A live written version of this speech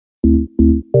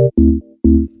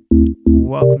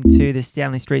listening to the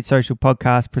Stanley Street Social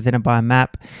podcast presented by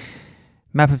MAP.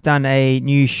 MAP have done a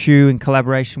new shoe in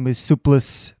collaboration with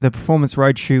Suplis. The Performance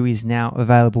Road shoe is now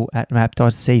available at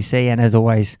map.cc and, as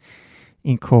always,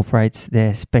 incorporates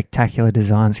their spectacular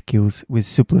design skills with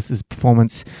Suplis's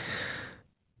performance.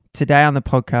 Today on the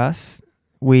podcast,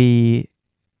 we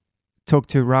talked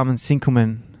to Rahman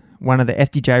Sinkelman, one of the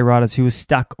FDJ riders who was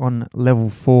stuck on level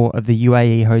 4 of the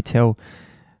UAE hotel.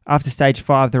 After stage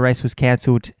 5, the race was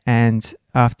cancelled, and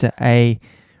after a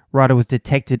rider was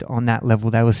detected on that level,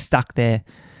 they were stuck there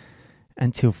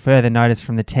until further notice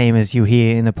from the team, as you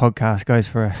hear in the podcast, goes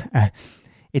for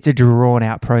it's a drawn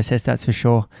out process, that's for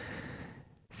sure.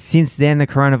 Since then, the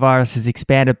coronavirus has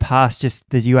expanded past just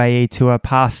the UAE tour,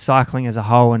 past cycling as a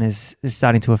whole, and is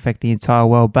starting to affect the entire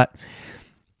world. But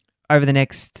over the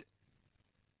next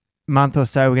month or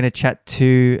so, we're going to chat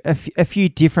to a few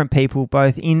different people,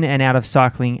 both in and out of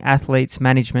cycling, athletes,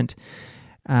 management,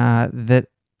 that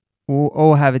will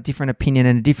all have a different opinion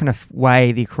and a different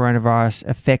way the coronavirus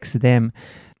affects them.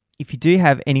 If you do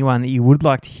have anyone that you would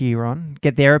like to hear on,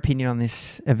 get their opinion on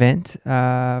this event,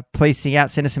 please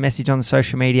send us a message on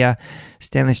social media,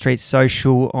 Stanley Street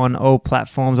Social on all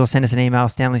platforms, or send us an email,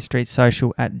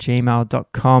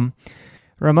 stanleystreetsocial@gmail.com.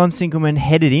 Rahman Sinkelman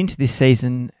headed into this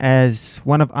season as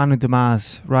one of Arnaud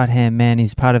Démar's right-hand man.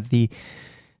 He's part of the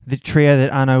trio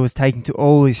that Arnaud was taking to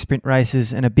all his sprint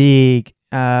races, and a big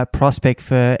prospect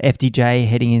for FDJ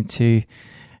heading into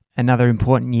another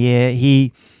important year.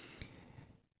 He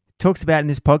talks about in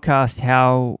this podcast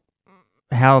how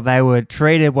they were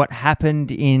treated, what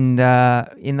happened in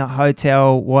the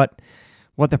hotel, what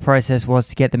the process was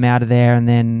to get them out of there, and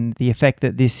then the effect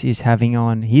that this is having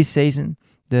on his season,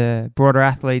 the broader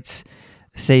athletes'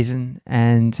 season,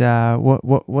 and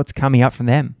what's coming up from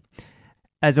them.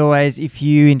 As always, if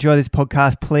you enjoy this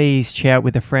podcast, please share it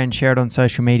with a friend, share it on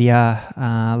social media,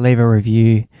 leave a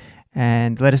review,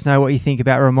 and let us know what you think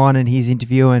about Rahman and his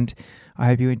interview, and I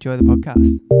hope you enjoy the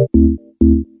podcast.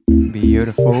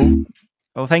 Beautiful.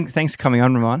 Well, thanks for coming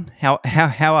on, Rahman.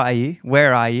 How are you?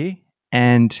 Where are you?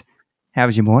 And how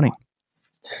was your morning?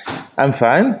 I'm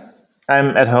fine.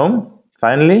 I'm at home,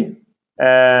 finally.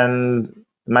 And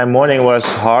my morning was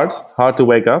hard to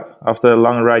wake up after a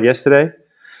long ride yesterday.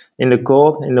 In the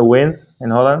cold, in the wind,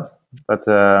 in Holland. But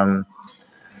the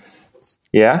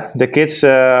kids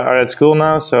are at school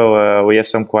now, so we have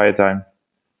some quiet time.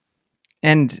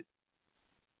 And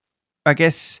I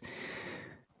guess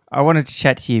I wanted to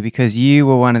chat to you because you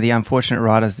were one of the unfortunate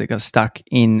riders that got stuck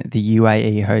in the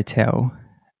UAE hotel.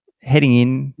 Heading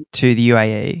into the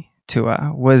UAE tour,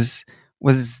 was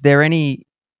there any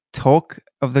talk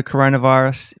of the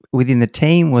coronavirus within the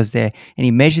team? Was there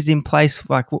any measures in place?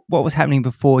 Like, what was happening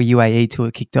before UAE tour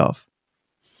kicked off?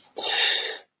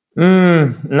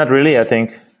 Not really, I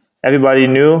think. Everybody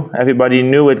knew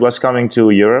it was coming to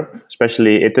Europe,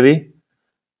 especially Italy.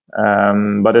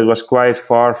 But it was quite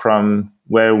far from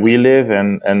where we live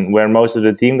and where most of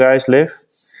the team guys live,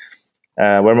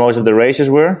 where most of the races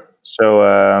were. So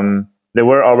there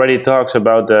were already talks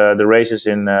about the races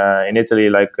in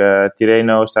Italy, like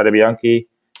Tirreno, Strade Bianche,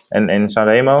 and in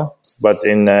Sanremo. But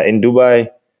in Dubai,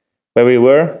 where we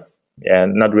were,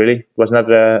 not really. It was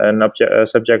not a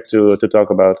subject to talk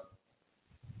about.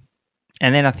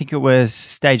 And then I think it was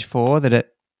stage 4 that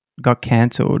it got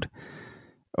cancelled,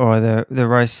 or the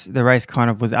race kind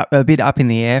of was a bit up in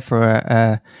the air for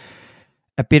a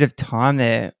bit of time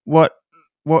there. What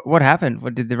happened?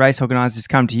 What did the race organisers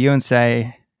come to you and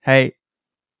say, hey,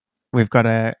 we've got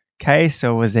a case,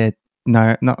 or was there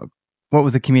not? What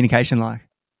was the communication like?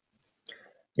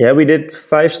 Yeah, we did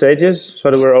 5 stages, so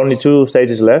there were only 2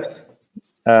 stages left,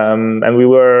 and we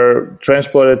were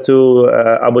transported to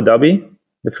Abu Dhabi.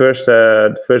 The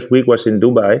first week was in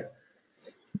Dubai,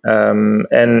 and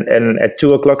at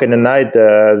 2:00 in the night,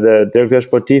 the directeur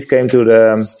sportif came to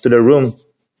the room,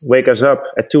 wake us up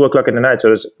at 2:00 in the night.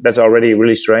 So that's already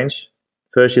really strange.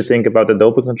 First, you think about the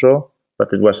doping control,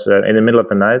 but it was in the middle of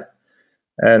the night.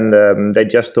 And they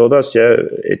just told us,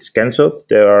 it's cancelled.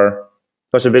 There are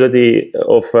possibility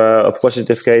of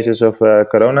positive cases of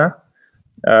corona.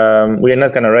 We are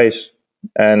not going to race.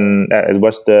 And it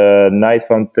was the night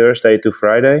from Thursday to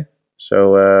Friday.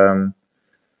 So,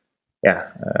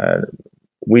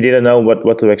 we didn't know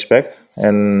what to expect.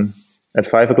 And at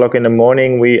 5:00 in the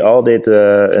morning, we all did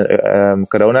a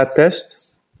corona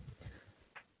test.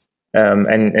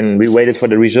 And we waited for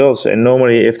the results. And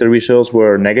normally, if the results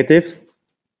were negative,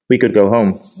 we could go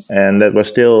home. And that was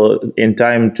still in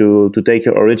time to take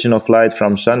your original flight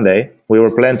from Sunday. We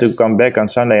were planned to come back on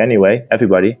Sunday anyway,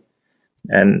 everybody.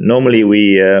 And normally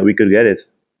we could get it.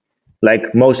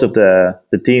 Like most of the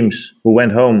teams who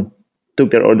went home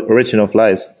took their original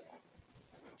flight.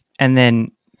 And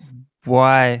then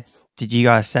why did you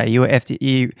guys say you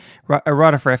were a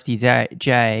writer for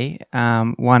FDJ,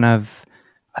 one of,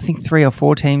 I think, 3 or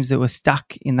 4 teams that were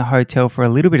stuck in the hotel for a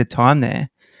little bit of time there?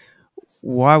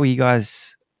 Why were you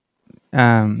guys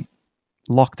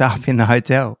locked up in the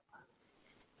hotel?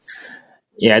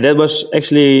 Yeah, that was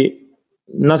actually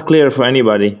not clear for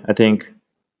anybody, I think.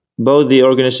 Both the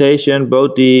organization,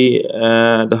 both the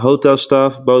hotel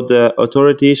staff, both the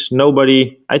authorities,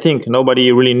 nobody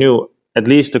really knew. At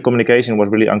least the communication was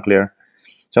really unclear.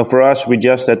 So for us, we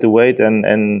just had to wait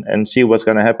and see what's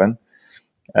going to happen.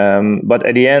 But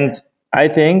at the end, I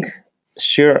think,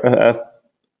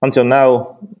 until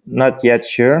now, not yet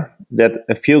sure, that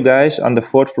a few guys on the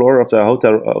 4th floor of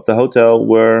the hotel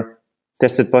were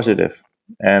tested positive.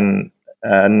 And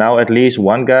now at least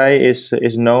one guy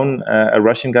is known, a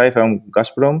Russian guy from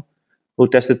Gazprom, who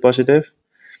tested positive.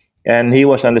 And he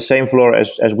was on the same floor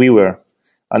as we were,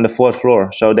 on the 4th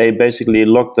floor. So they basically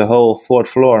locked the whole 4th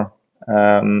floor,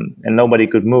 and nobody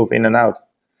could move in or out.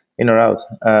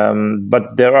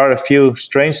 But there are a few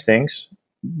strange things,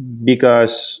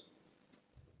 because,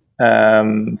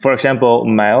 for example,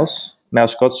 Miles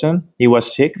Kotson, he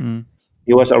was sick.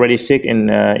 He was already sick in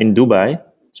Dubai.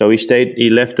 So he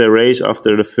left the race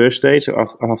after the first stage,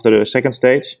 after the second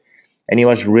stage, and he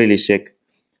was really sick.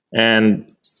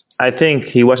 And I think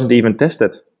he wasn't even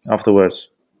tested afterwards.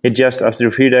 It just, after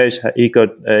a few days, he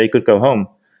could go home.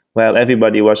 Well,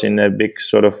 everybody was in a big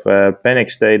sort of panic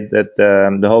state that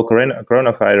the whole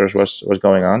coronavirus was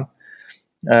going on.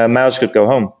 Miles could go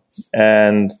home.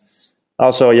 And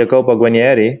also Jacopo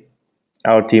Guarnieri,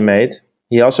 our teammate,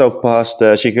 he also passed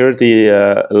the security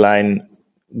line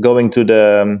going to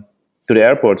the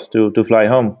airport to fly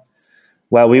home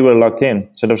while we were locked in.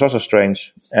 So that was also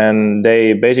strange. And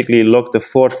they basically locked the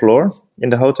 4th floor in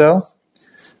the hotel.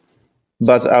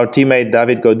 But our teammate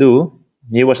David Godou,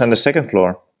 he was on the 2nd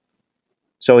floor.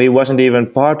 So he wasn't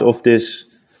even part of this,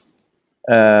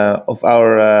 of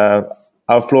our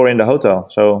floor in the hotel.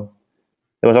 So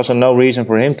there was also no reason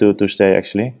for him to stay,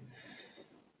 actually.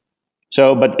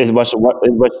 So, but it was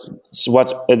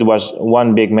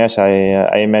one big mess,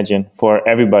 I imagine, for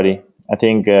everybody. I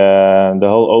think the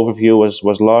whole overview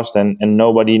was lost, and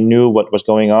nobody knew what was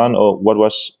going on or what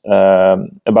was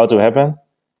about to happen.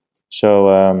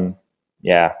 So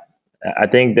yeah, I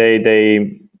think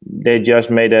they just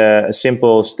made a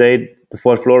simple state. The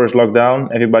 4th floor is locked down.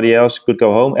 Everybody else could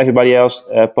go home. Everybody else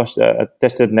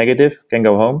tested negative can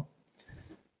go home.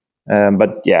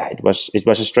 But yeah, it was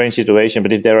a strange situation.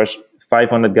 But if there was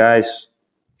 500 guys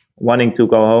wanting to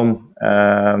go home,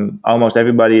 almost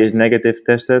everybody is negative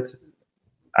tested.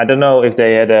 I don't know if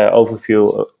they had an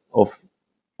overview of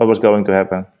what was going to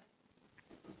happen.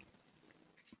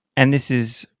 And this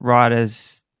is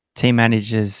riders, team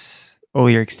managers, all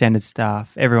your extended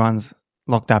staff. Everyone's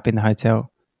locked up in the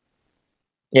hotel.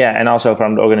 Yeah, and also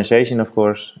from the organization, of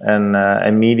course,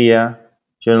 and media,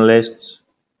 journalists.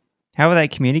 How were they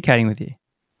communicating with you?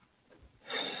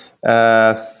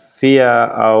 Via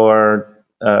our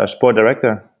sport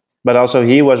director. But also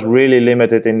he was really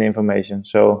limited in information.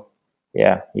 So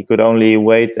yeah, he could only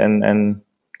wait and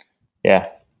yeah,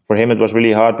 for him it was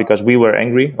really hard because we were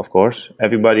angry, of course.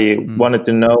 Everybody wanted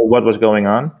to know what was going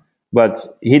on, but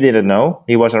he didn't know.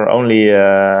 He was our only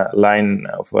line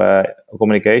of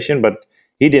communication, but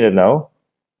he didn't know.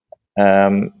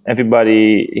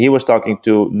 Everybody he was talking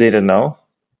to didn't know.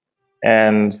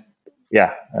 And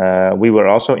yeah, we were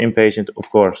also impatient, of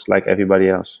course, like everybody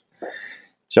else.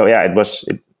 So yeah,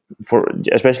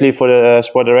 especially for the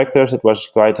sport directors, it was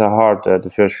quite hard the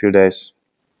first few days.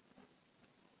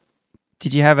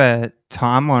 Did you have a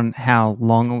time on how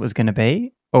long it was going to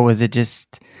be, or was it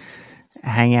just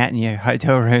hang out in your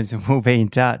hotel rooms and we'll be in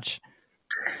touch?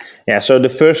 Yeah, so the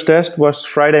first test was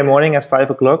Friday morning at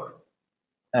 5:00,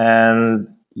 and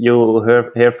you'll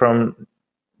hear from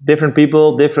different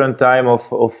people, different time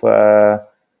of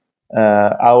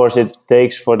hours it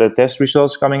takes for the test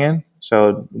results coming in.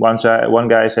 So one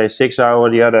guy say 6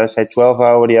 hours, the other say 12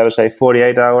 hours, the other say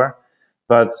 48 hours.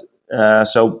 But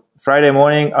so Friday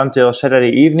morning until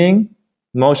Saturday evening,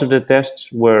 most of the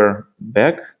tests were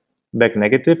back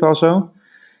negative also.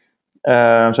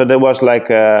 So there was like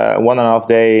a 1.5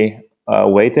 day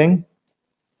waiting.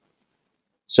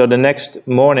 So the next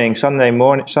morning, Sunday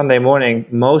morning,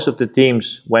 most of the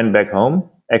teams went back home,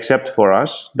 except for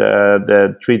us,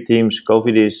 the 3 teams,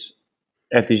 Cofidis,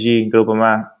 FDJ,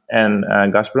 Groupama, and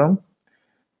Gazprom.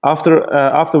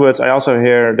 Afterwards, I also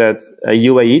hear that a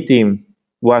UAE team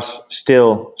was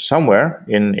still somewhere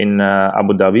in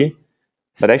Abu Dhabi,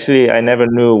 but actually I never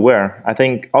knew where. I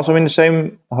think also in the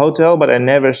same hotel, but I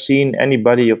never seen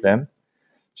anybody of them.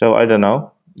 So I don't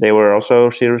know. They were also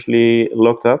seriously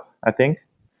locked up, I think.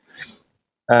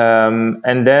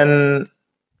 And then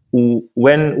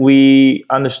when we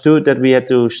understood that we had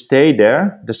to stay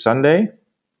there the Sunday,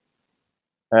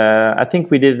 I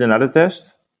think we did another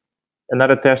test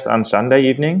on Sunday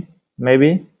evening,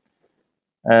 maybe,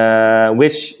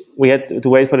 which we had to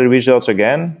wait for the results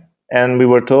again. And we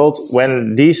were told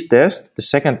when these tests, the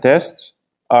second tests,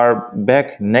 are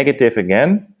back negative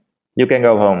again, you can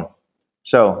go home.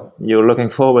 So you're looking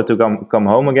forward to come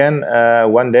home again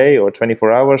one day or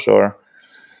 24 hours or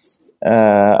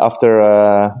after,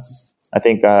 I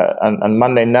think on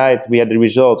Monday night, we had the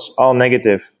results all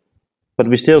negative, but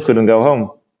we still couldn't go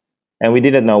home. And we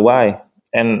didn't know why.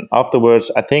 And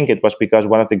afterwards, I think it was because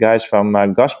one of the guys from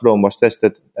Gazprom was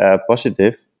tested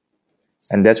positive.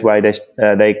 And that's why they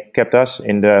kept us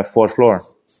in the fourth floor.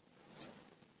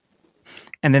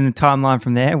 And then the timeline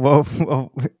from there, well,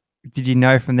 did you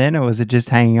know from then, or was it just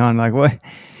hanging on? Like, what?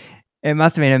 It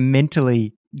must have been a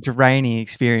mentally draining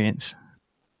experience.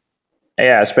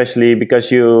 Yeah, especially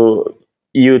because you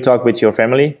talk with your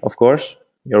family, of course,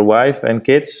 your wife and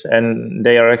kids, and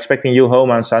they are expecting you home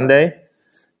on Sunday.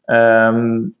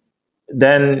 Then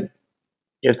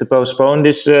you have to postpone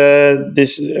the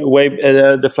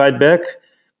flight back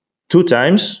 2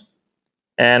 times,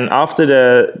 and after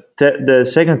the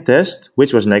second test,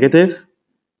 which was negative,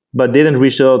 but didn't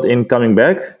result in coming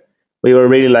back, we were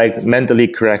really like mentally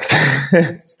cracked.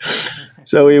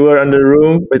 So we were in the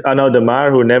room with Arno de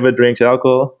Maar, who never drinks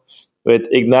alcohol, with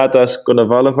Ignatas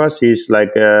Konovalovas. He's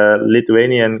like a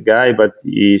Lithuanian guy, but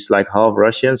he's like half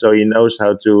Russian, so he knows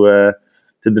how to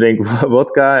drink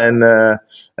vodka and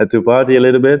to party a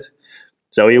little bit.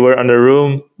 So we were in the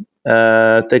room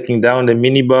taking down the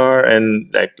minibar,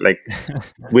 and like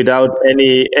without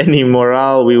any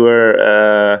morale, we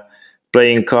were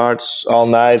playing cards all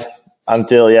night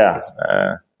until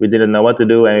we didn't know what to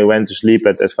do, and we went to sleep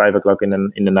at 5 o'clock in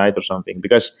the night or something,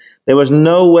 because there was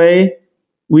no way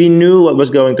we knew what was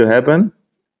going to happen.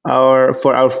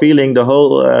 For our feeling, the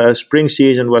whole spring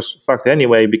season was fucked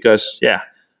anyway, because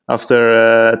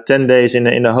after 10 days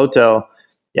in a hotel,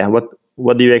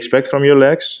 what do you expect from your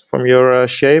legs, from your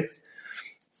shape?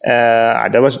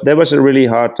 That was a really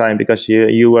hard time, because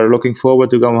you were looking forward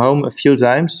to come home a few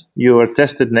times. You were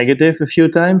tested negative a few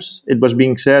times. It was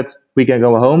being said we can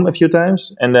go home a few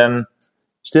times, and then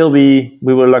still we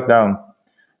were locked down.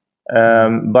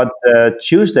 But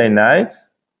Tuesday night,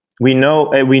 we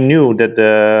knew that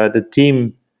the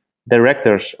team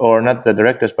directors, or not the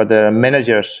directors, but the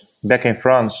managers back in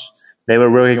France, they were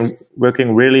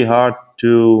working really hard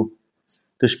to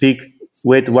speak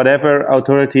with whatever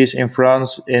authorities in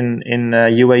France, in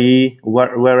UAE,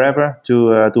 wherever,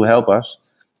 to help us,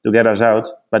 to get us out.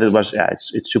 But it was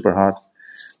it's super hard.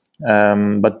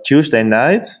 But Tuesday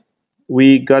night,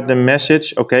 we got the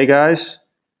message: okay, guys,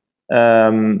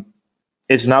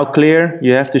 it's now clear.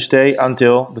 You have to stay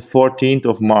until the 14th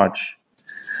of March.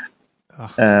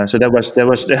 So that was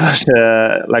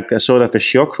like a sort of a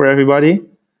shock for everybody.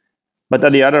 But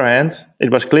on the other hand,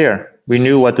 it was clear. We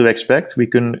knew what to expect. We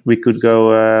could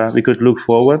look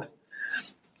forward.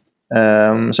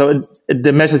 So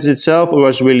the message itself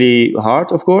was really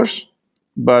hard, of course.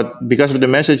 But because of the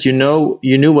message, you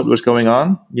knew what was going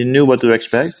on. You knew what to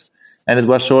expect, and it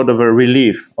was sort of a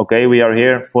relief. Okay, we are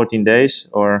here 14 days,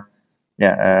 or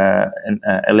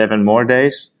 11 more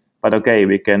days. But okay,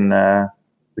 we can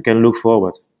look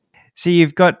forward. So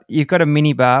you've got a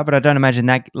mini bar, but I don't imagine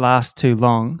that lasts too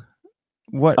long.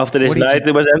 After this night,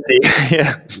 it was empty.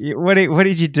 Yeah. What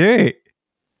did you do?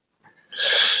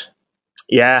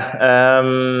 Yeah,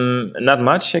 not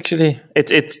much actually.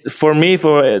 It's for me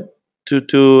to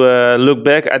look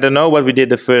back. I don't know what we did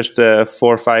the first 4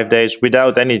 or 5 days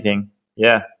without anything.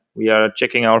 Yeah, we are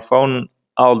checking our phone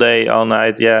all day, all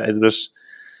night. Yeah, it was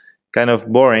kind of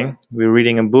boring. We were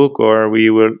reading a book, or we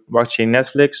were watching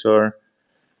Netflix, or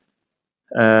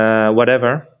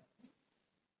whatever.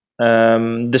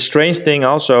 The strange thing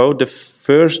also,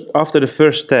 after the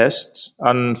first test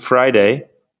on Friday,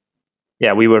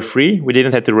 we were free. We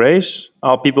didn't have to race.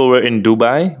 All people were in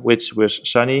Dubai, which was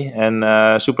sunny and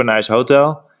super nice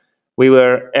hotel.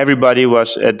 Everybody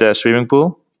was at the swimming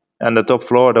pool. On the top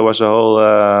floor, there was a whole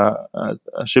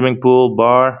swimming pool,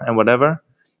 bar, and whatever.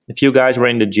 A few guys were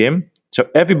in the gym. So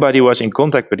everybody was in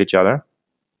contact with each other.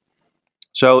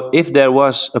 So if there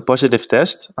was a positive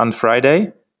test on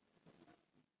Friday,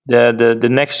 the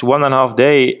next 1.5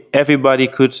 days, everybody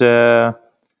could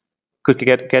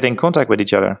get in contact with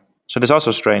each other. So that's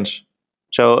also strange.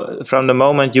 So from the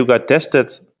moment you got tested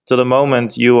to the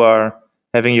moment you are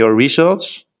having your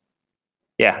results,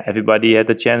 everybody had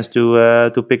the chance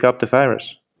to pick up the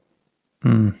virus.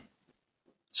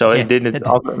 So it didn't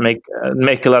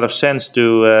make a lot of sense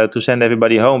to send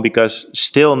everybody home, because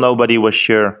still nobody was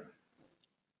sure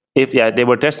if they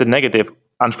were tested negative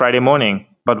on Friday morning.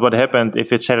 But what happened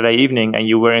if it's Saturday evening and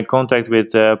you were in contact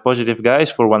with positive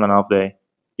guys for 1.5 days?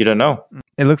 You don't know.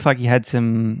 It looks like you had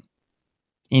some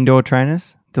indoor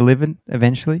trainers delivered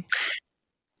eventually.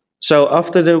 So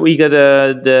after we got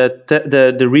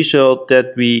the result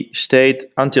that we stayed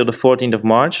until the 14th of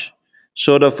March,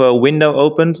 sort of a window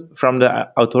opened from the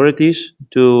authorities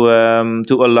to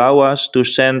allow us to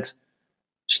send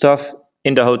stuff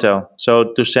in the hotel.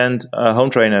 So to send home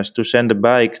trainers, to send a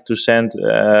bike, to send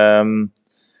a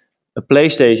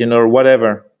PlayStation or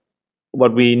whatever,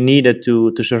 what we needed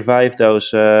to survive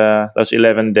those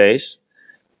 11 days.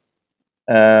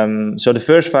 So the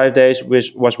first 5 days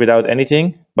was without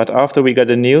anything, but after we got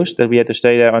the news that we had to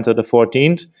stay there until the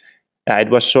 14th, it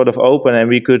was sort of open, and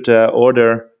we could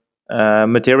order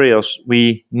materials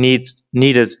we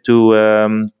needed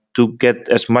to get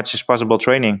as much as possible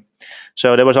training.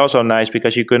 So that was also nice,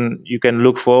 because you can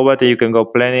look forward and you can go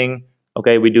planning.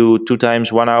 Okay, we do 2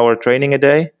 times 1 hour training a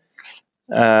day,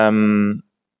 and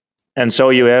so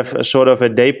you have a sort of a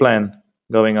day plan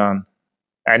going on.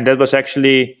 And that was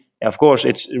actually, of course,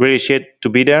 it's really shit to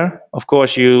be there. Of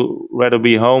course, you rather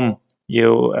be home.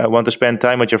 You want to spend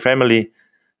time with your family.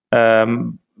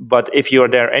 But if you are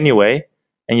there anyway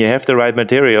and you have the right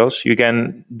materials, you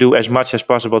can do as much as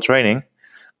possible training.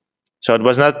 So it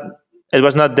was not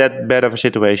that bad of a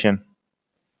situation.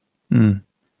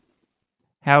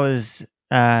 How was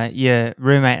your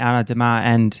roommate Arno de Maar,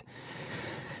 and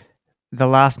the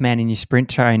last man in your sprint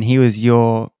train? He was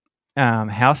your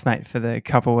housemate for the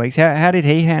couple of weeks. How did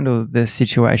he handle the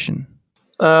situation?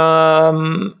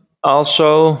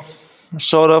 Also,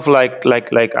 sort of like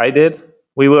I did.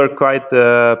 We were quite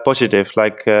positive.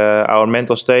 Like our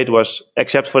mental state was,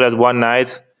 except for that one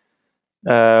night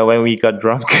when we got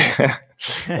drunk.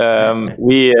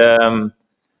 We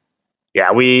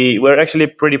were actually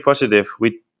pretty positive.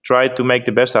 We tried to make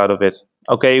the best out of it.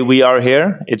 Okay, we are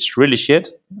here. It's really shit.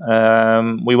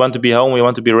 We want to be home. We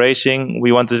want to be racing.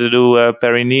 We wanted to do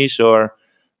Paris-Nice or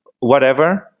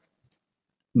whatever.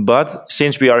 But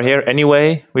since we are here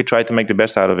anyway, we try to make the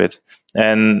best out of it.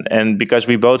 And because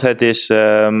we both had this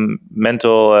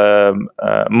mental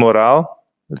morale,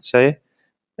 let's say,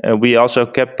 we also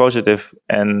kept positive.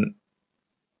 And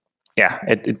what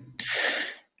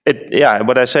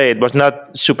I say, it was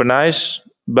not super nice,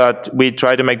 but we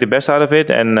tried to make the best out of it.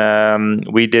 And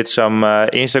we did some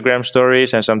Instagram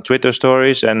stories and some Twitter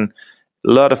stories, and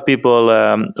a lot of people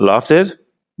loved it.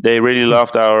 They really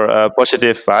loved our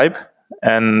positive vibe.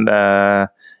 And that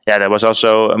was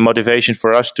also a motivation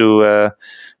for us to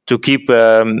keep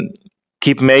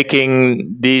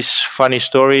making these funny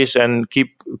stories and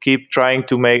keep trying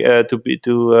to make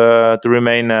to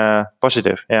remain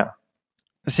positive. Yeah.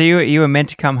 So you were meant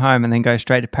to come home and then go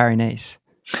straight to Paris-Nice.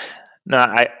 No,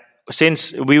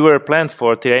 since we were planned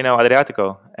for Tirreno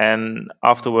Adriatico and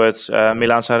afterwards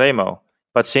Milan-San Remo,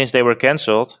 but since they were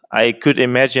cancelled, I could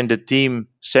imagine the team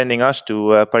sending us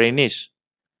to Paris-Nice.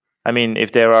 I mean,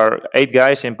 if there are 8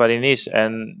 guys in Paris-Nice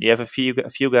and you have a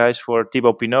few guys for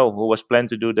Thibaut Pinot, who was planned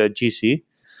to do the GC,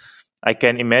 I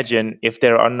can imagine if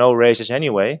there are no races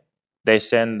anyway, they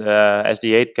send as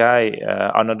the 8th guy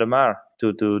Arno de Maar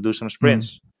to do some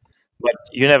sprints. But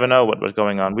you never know what was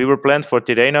going on. We were planned for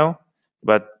Tirreno,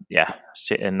 but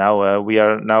and now we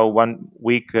are now 1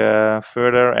 week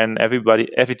further, and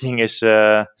everything is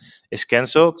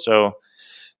cancelled. So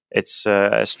it's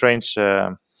a strange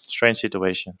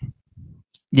situation.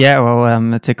 Yeah,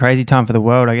 well, it's a crazy time for the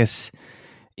world, I guess.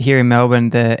 Here in Melbourne,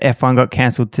 the F1 got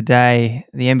cancelled today.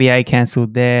 The NBA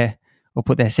cancelled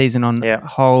put their season on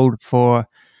hold for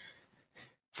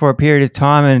a period of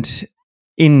time. And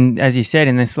as you said,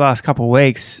 in this last couple of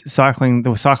weeks, the cycling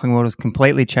world has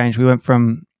completely changed. We went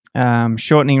from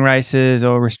shortening races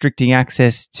or restricting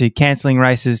access to cancelling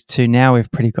races to now we've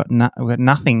got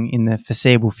nothing in the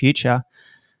foreseeable future.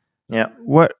 Yeah.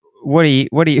 What are you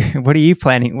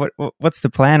planning? What's the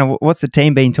plan, or what's the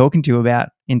team been talking to you about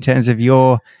in terms of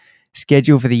your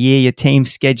schedule for the year, your team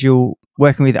schedule,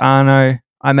 working with Arno?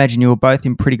 I imagine you were both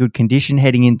in pretty good condition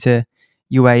heading into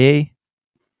UAE.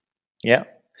 Yeah,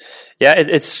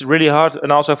 it's really hard,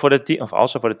 and also for the team,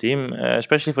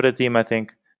 especially for the team. I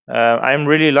think I'm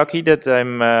really lucky that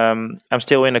I'm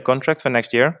still in a contract for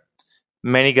next year.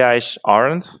 Many guys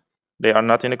aren't; they are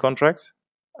not in a contract.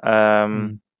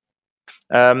 I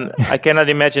cannot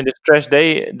imagine the stress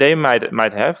they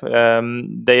might have.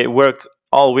 They worked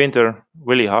all winter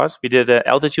really hard. We did an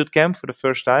altitude camp for the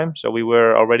first time, so we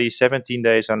were already 17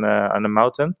 days on a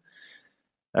mountain,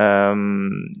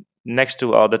 next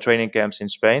to all the training camps in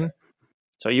Spain.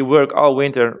 So you work all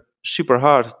winter super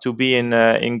hard to be in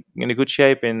a good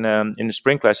shape in the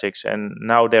Spring Classics, and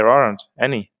now there aren't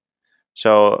any.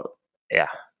 So yeah,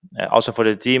 also for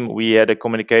the team, we had a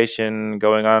communication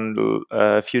going on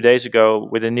a few days ago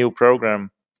with a new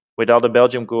program with all the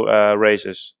Belgium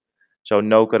races. So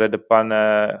Nokere, De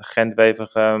Panne,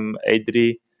 Gent-Wevelgem,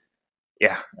 E3.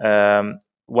 Yeah,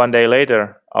 1 day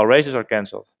later, all races are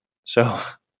cancelled. So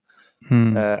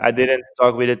I didn't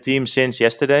talk with the team since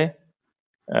yesterday.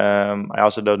 I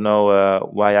also don't know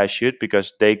why I should,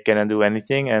 because they cannot do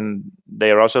anything and they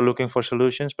are also looking for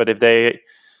solutions. But if they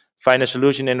find a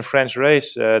solution in the French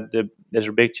race, there's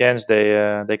a big chance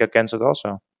they get cancelled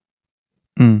also.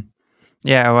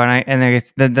 Yeah, well, and I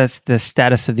guess that's the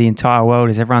status of the entire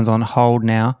world, is everyone's on hold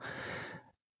now.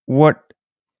 What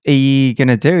are you going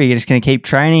to do? Are you just going to keep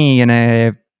training? Are you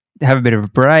going to have a bit of a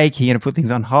break? Are you going to put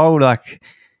things on hold? Like,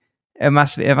 it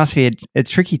must be a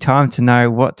tricky time to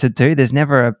know what to do. There's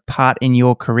never a part in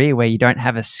your career where you don't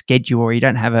have a schedule or you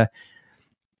don't have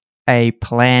a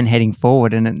plan heading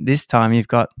forward. And at this time, you've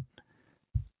got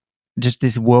just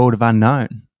this world of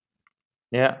unknown.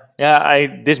 Yeah.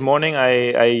 This morning,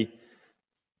 I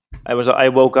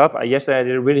woke up. Yesterday, I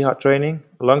did a really hard training,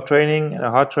 long training, and a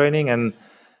hard training, and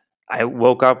I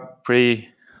woke up pretty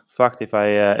fucked, if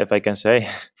I can say.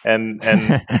 And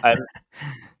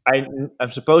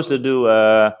I'm supposed to do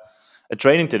a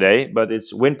training today, but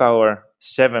it's wind power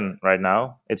 7 right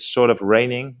now. It's sort of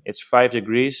raining. It's 5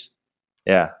 degrees.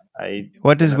 Yeah.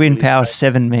 What does wind power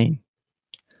 7 mean?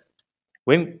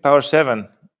 Wind power 7,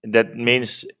 that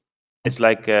means it's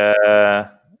like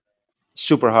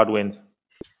super hard wind.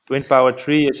 Wind power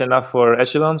 3 is enough for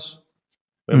echelons.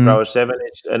 Wind power 7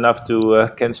 is enough to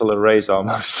cancel a race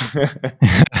almost.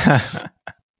 Yeah,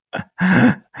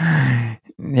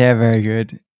 very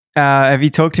good. Have you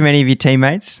talked to many of your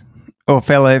teammates or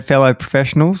fellow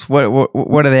professionals?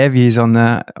 What are their views on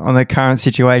the current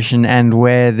situation and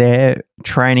where their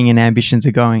training and ambitions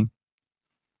are going?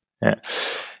 Yeah.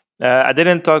 I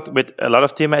didn't talk with a lot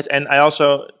of teammates, and I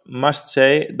also must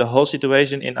say the whole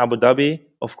situation in Abu Dhabi,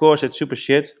 of course, it's super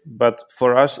shit, but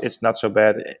for us, it's not so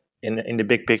bad in the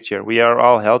big picture. We are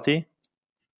all healthy,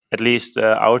 at least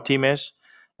our team is.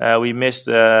 We missed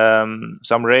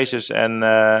some races and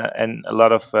a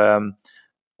lot of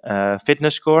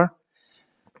fitness score.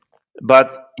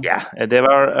 But yeah, there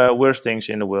are worse things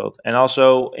in the world. And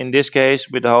also in this case,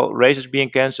 with the whole races being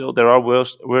cancelled, there are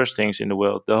worse things in the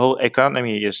world. The whole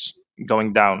economy is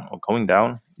going down.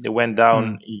 It went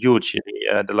down hugely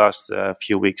the last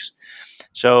few weeks.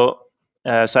 So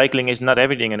cycling is not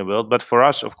everything in the world. But for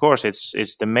us, of course,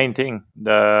 it's the main thing.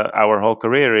 Our whole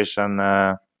career is on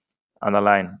the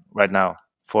line right now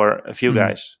for a few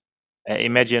guys.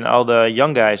 Imagine all the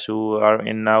young guys who are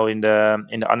now in the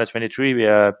under 23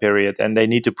 period, and they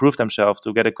need to prove themselves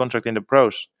to get a contract in the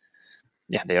pros.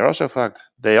 Yeah, they are also fucked.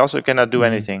 They also cannot do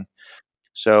anything.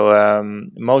 So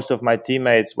most of my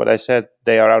teammates, what I said,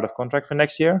 they are out of contract for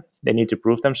next year. They need to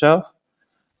prove themselves.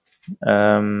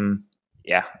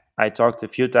 Yeah, I talked a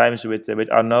few times with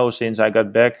Arnaud since I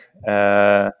got back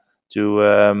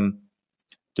to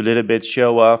little bit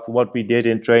show off what we did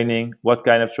in training, what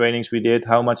kind of trainings we did,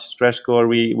 how much stress score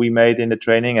we made in the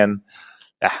training, and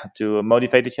to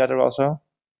motivate each other also.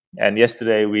 And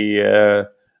yesterday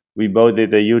we both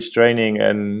did a huge training,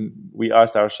 and we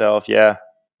asked ourselves,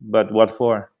 but what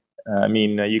for? I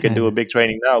mean, you can do a big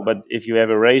training now, but if you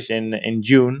have a race in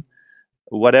June,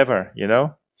 whatever,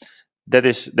 that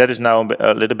is now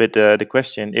a little bit the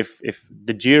question. If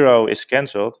the Giro is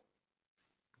cancelled,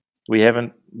 we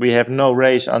have no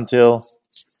race until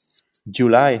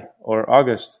July or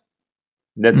August.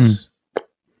 That's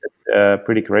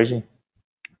pretty crazy.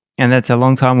 And that's a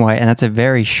long time away, and that's a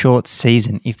very short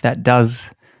season if that does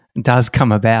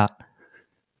come about.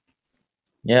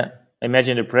 Yeah,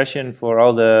 imagine the pressure for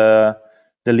all the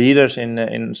leaders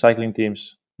in cycling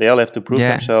teams. They all have to prove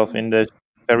themselves in the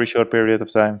very short period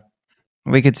of time.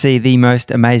 We could see the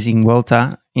most amazing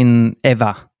Vuelta in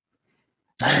ever.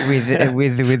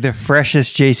 with the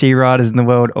freshest GC riders in the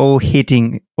world all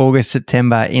hitting August,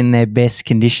 September in their best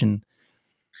condition.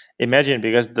 Imagine,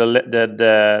 because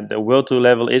the World Tour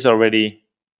level is already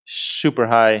super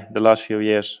high the last few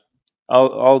years.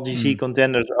 All GC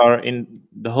contenders are in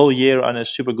the whole year on a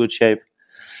super good shape.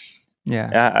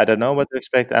 Yeah, I don't know what to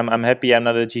expect. I'm happy I'm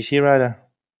not a GC rider.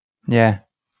 Yeah,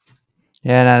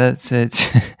 no, that's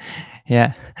it.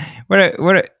 Yeah.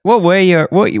 What were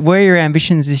your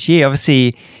ambitions this year?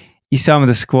 Obviously, you saw with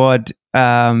the squad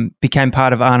became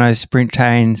part of Arno's sprint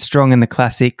train, strong in the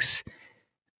classics.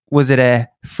 Was it a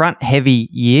front-heavy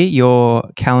year, your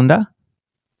calendar?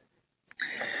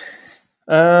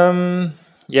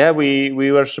 Yeah,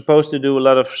 we were supposed to do a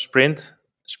lot of sprints.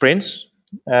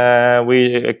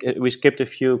 We skipped a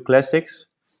few classics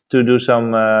to do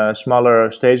some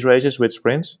smaller stage races with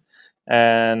sprints,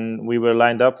 and we were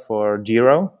lined up for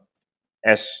Giro,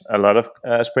 as a lot of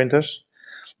sprinters,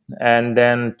 and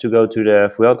then to go to the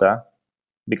Vuelta,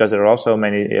 because there are also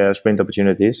many sprint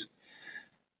opportunities.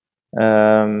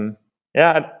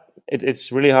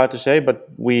 It's really hard to say, but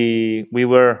we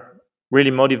were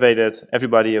really motivated.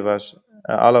 Everybody of us,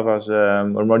 all of us,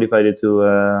 were motivated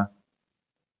to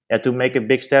make a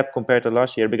big step compared to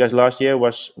last year, because last year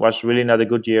was really not a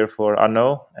good year for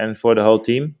Arno and for the whole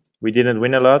team. We didn't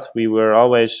win a lot. We were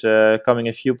always coming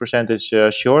a few percentage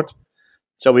short.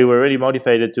 So we were really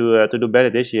motivated to do better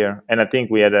this year. And I think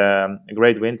we had a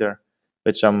great winter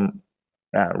with some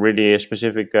really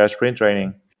specific sprint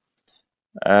training.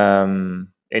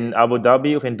 In Abu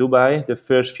Dhabi or in Dubai, the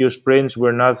first few sprints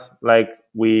were not like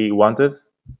we wanted,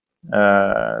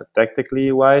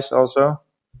 tactically wise also.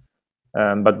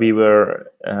 But we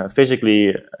were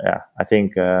physically, I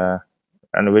think, in a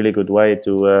really good way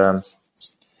to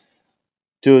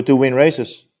win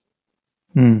races.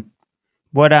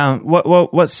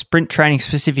 What sprint training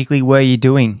specifically were you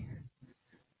doing?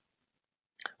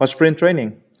 What sprint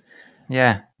training?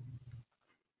 Yeah,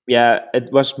 it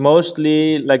was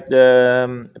mostly like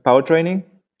the power training,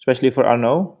 especially for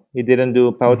Arno. He didn't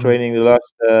do power training the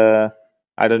last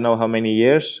I don't know how many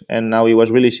years, and now he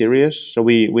was really serious. So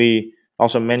we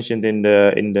also mentioned in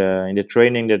the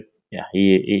training that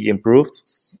he improved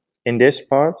in this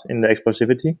part, in the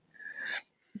explosivity,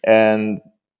 and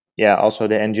also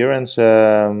the endurance,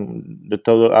 the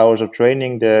total hours of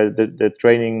training, the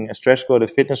training stress score, the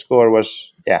fitness score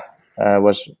was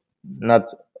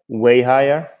not way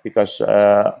higher, because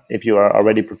if you are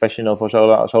already professional for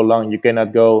so long, you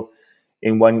cannot go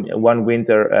in one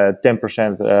winter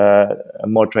 10%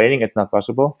 more training. It's not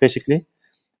possible physically,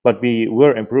 but we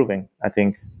were improving, I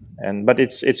think. But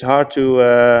it's hard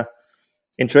to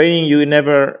in training. You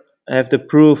never have the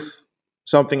proof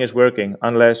something is working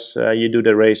unless you do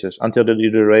the races. Until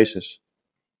you do the races,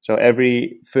 so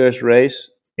every first race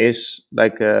is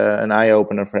like an eye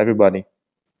opener for everybody.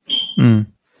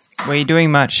 Were you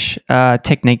doing much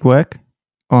technique work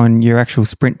on your actual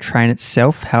sprint train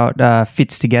itself? How it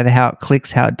fits together, how it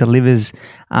clicks, how it delivers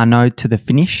Arno to the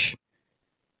finish?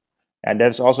 And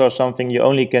that's also something you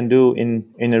only can do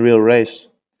in a real race.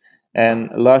 And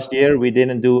last year we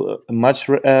didn't do much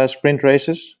sprint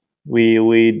races.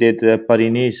 We did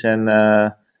Paris-Nice and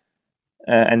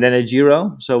then a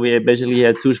Giro. So we basically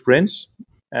had 2 sprints.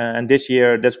 And this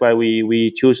year, that's why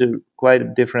we choose a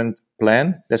quite different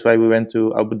plan. That's why we went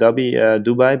to Abu Dhabi,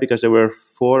 Dubai, because there were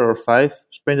 4 or 5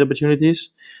 sprint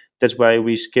opportunities. That's why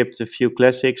we skipped a few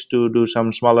classics to do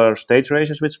some smaller stage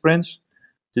races with sprints,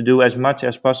 to do as much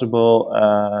as possible,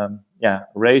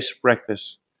 race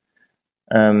practice.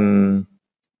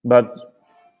 But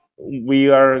we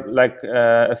are like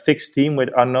a fixed team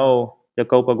with Arno,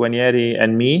 Jacopo Guarnieri,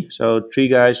 and me. So 3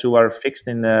 guys who are fixed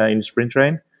in the sprint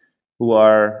train, who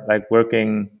are like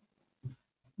working,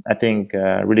 I think,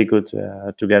 really good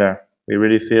together. We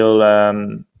really feel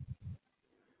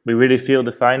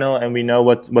the final, and we know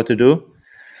what to do.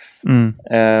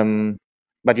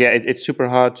 But it's super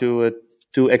hard to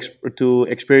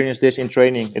experience this in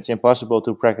training. It's impossible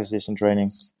to practice this in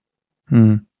training.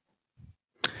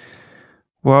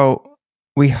 Well,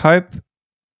 we hope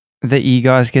that you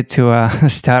guys get to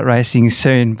start racing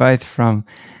soon, both from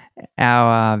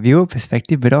our viewer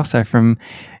perspective, but also from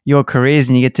your careers,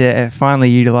 and you get to finally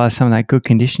utilize some of that good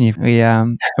conditioning. We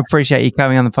appreciate you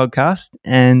coming on the podcast,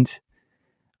 and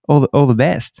all the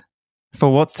best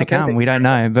for what's to come. We don't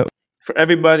know, but for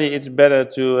everybody, it's better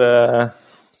to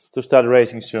start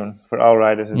racing soon for all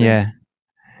riders. Yeah.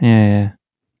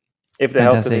 If the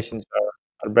health conditions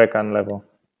are back on level.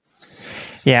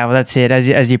 Yeah, well, that's it.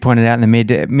 As you pointed out in the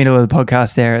middle of the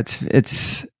podcast, there,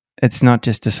 it's not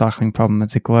just a cycling problem;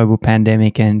 it's a global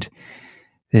pandemic, and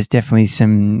there's definitely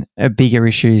some bigger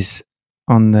issues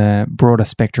on the broader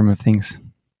spectrum of things.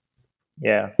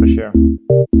 Yeah, for sure.